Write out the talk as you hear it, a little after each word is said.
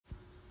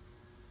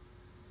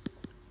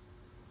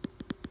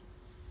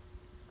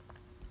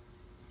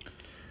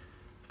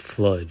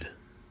Flood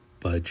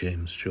by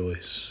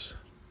Joyce.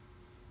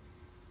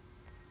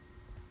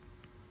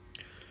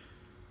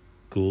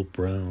 Gold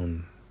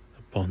brown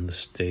upon the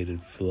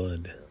stated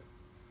flood,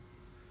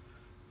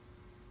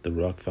 the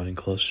rock vine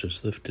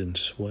clusters lift and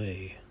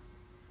sway,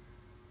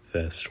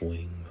 vast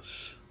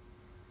wings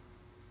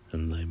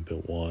and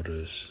lambent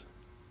waters,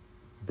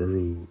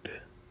 brood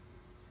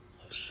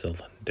of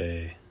sullen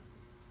day.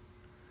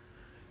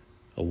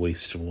 A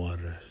waste of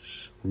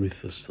waters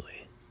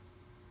ruthlessly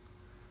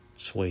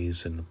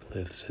sways and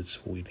uplifts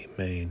its weedy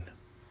mane,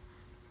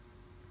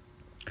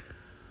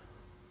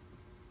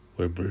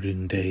 where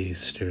brooding day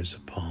stares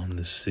upon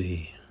the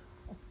sea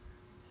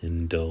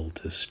in dull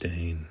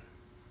disdain.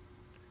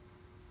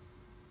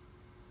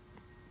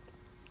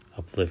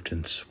 Uplift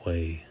and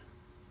sway,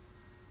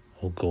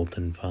 O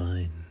golden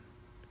vine,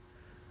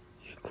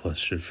 you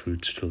clustered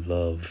fruits to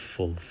love,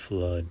 full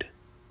flood,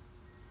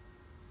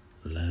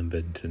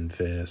 lambent and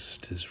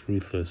vast, as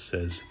ruthless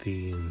as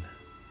thine,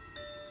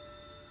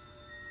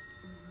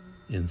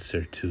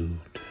 incertitude.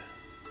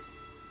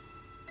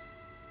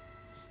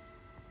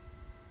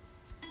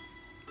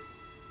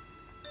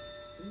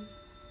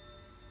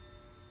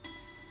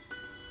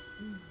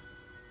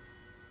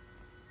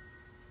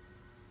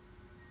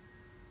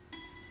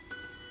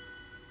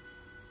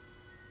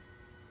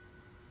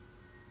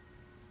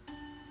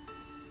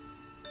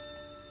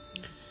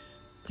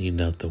 Lean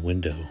Out the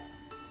Window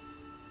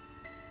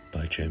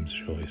by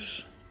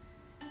Joyce.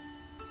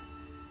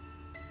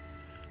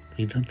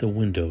 Lean out the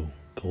window,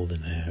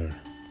 golden hair,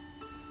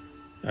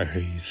 I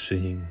hear you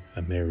singing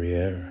a merry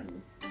air.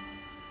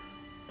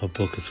 My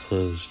book is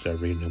closed, I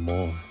read no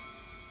more,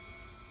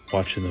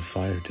 watching the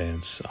fire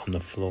dance on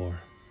the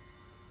floor.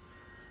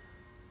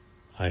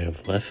 I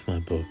have left my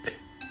book,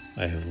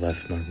 I have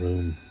left my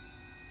room,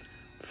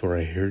 for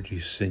I heard you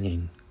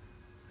singing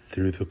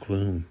through the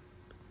gloom,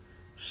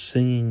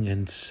 singing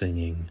and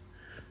singing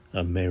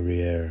a merry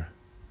air.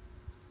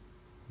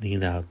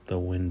 Lean out the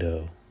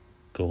window,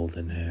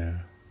 golden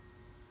hair.